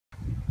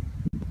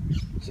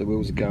So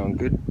wheels are going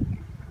good.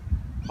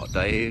 Hot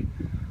day here,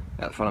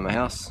 out the front of my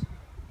house.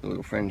 A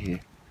little friend here,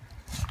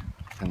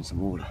 having some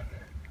water.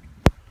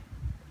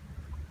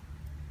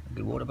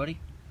 Good water, buddy?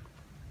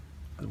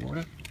 Good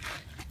water?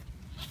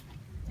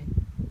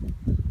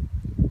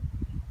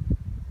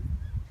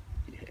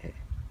 Yeah.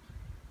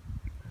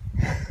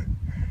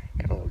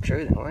 Got a little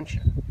chew then, won't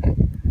you? Got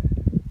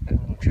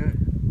a little chew.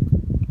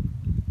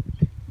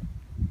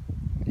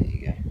 There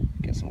you go.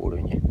 Get some water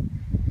in you.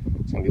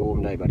 It's gonna be a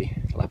warm day, buddy.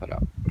 Lap it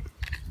up.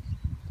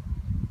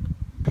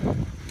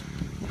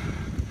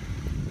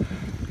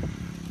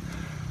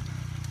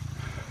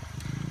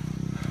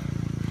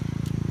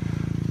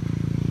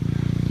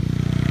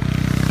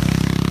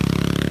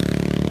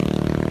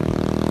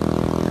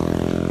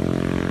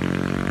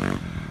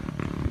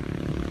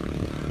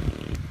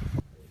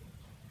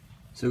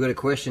 So we've got a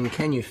question,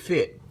 can you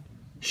fit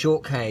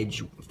short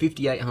cage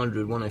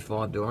 5800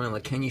 105 diameter,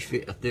 can you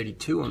fit a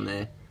 32 on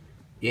there?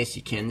 Yes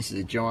you can. This is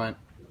a giant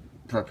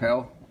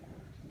propel,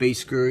 B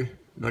screw,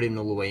 not even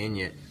all the way in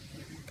yet.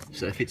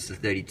 So it fits the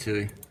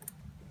 32,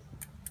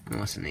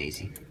 nice and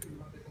easy.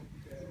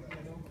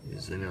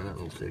 Just zoom in on that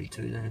little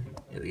 32 there,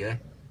 there we go.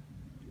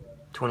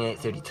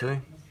 2832,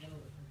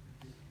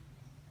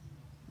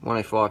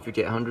 105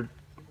 5800,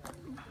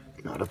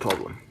 not a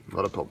problem,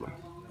 not a problem.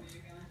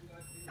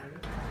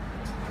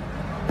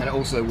 And it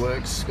also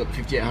works, got the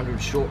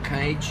 5800 short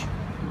cage,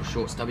 a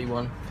short stubby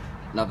one,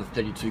 another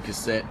 32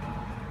 cassette.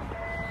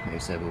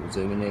 Let's have a little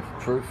zoom in there for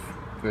proof,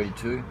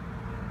 32.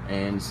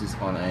 And this is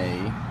on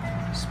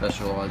a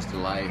specialised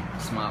delay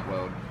smart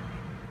weld,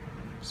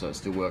 so it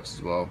still works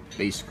as well.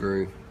 B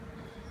screw,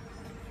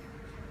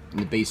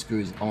 and the B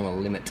screw is on the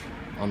limit,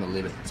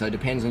 So it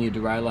depends on your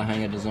derailleur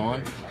hanger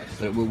design,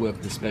 but it will work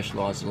with the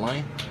specialised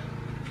delay.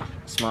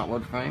 Smart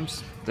weld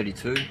frames,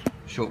 32,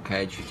 short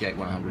cage, 58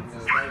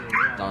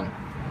 100, done.